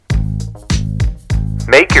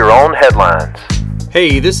Make your own headlines.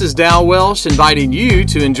 Hey, this is Dal Welsh inviting you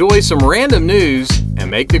to enjoy some random news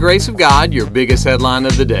and make the grace of God your biggest headline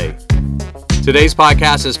of the day. Today's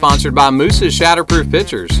podcast is sponsored by Moose's Shatterproof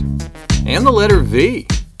Pitchers and the letter V.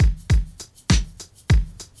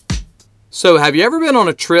 So, have you ever been on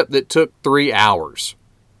a trip that took 3 hours?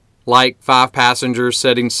 Like 5 passengers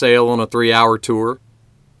setting sail on a 3-hour tour?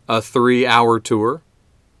 A 3-hour tour?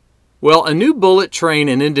 Well, a new bullet train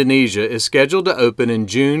in Indonesia is scheduled to open in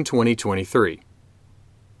June 2023.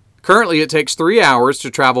 Currently, it takes 3 hours to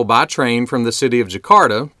travel by train from the city of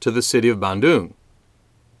Jakarta to the city of Bandung.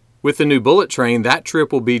 With the new bullet train, that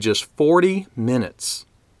trip will be just 40 minutes.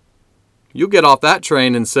 You'll get off that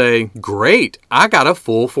train and say, "Great, I got a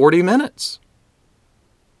full 40 minutes."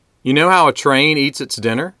 You know how a train eats its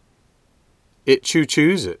dinner? It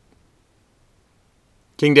choo-choos it.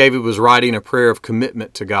 King David was writing a prayer of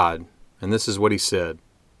commitment to God, and this is what he said: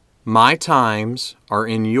 "My times are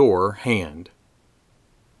in your hand."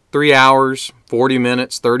 3 hours, 40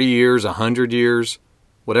 minutes, 30 years, 100 years,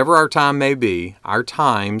 whatever our time may be, our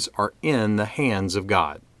times are in the hands of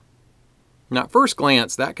God. Now, at first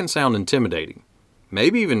glance, that can sound intimidating,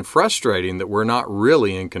 maybe even frustrating that we're not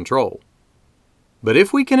really in control. But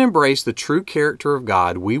if we can embrace the true character of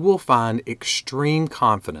God, we will find extreme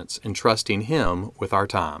confidence in trusting Him with our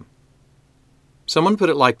time. Someone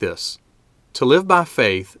put it like this: to live by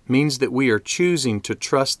faith means that we are choosing to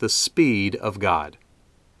trust the speed of God.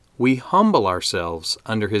 We humble ourselves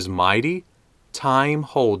under His mighty,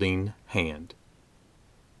 time-holding hand.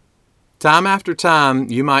 Time after time,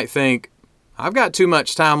 you might think, "I've got too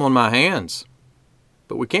much time on my hands."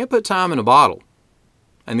 But we can't put time in a bottle.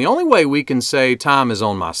 And the only way we can say time is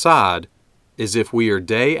on my side is if we are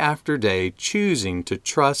day after day choosing to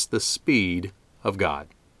trust the speed of God.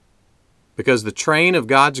 Because the train of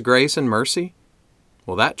God's grace and mercy,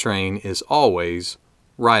 well, that train is always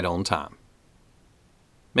right on time.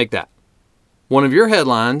 Make that one of your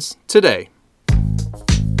headlines today.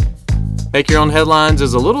 Make Your Own Headlines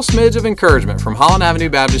is a little smidge of encouragement from Holland Avenue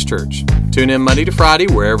Baptist Church. Tune in Monday to Friday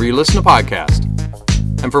wherever you listen to podcasts.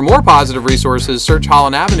 And for more positive resources, search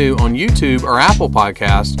Holland Avenue on YouTube or Apple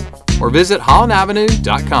Podcasts, or visit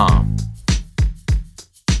hollandavenue.com.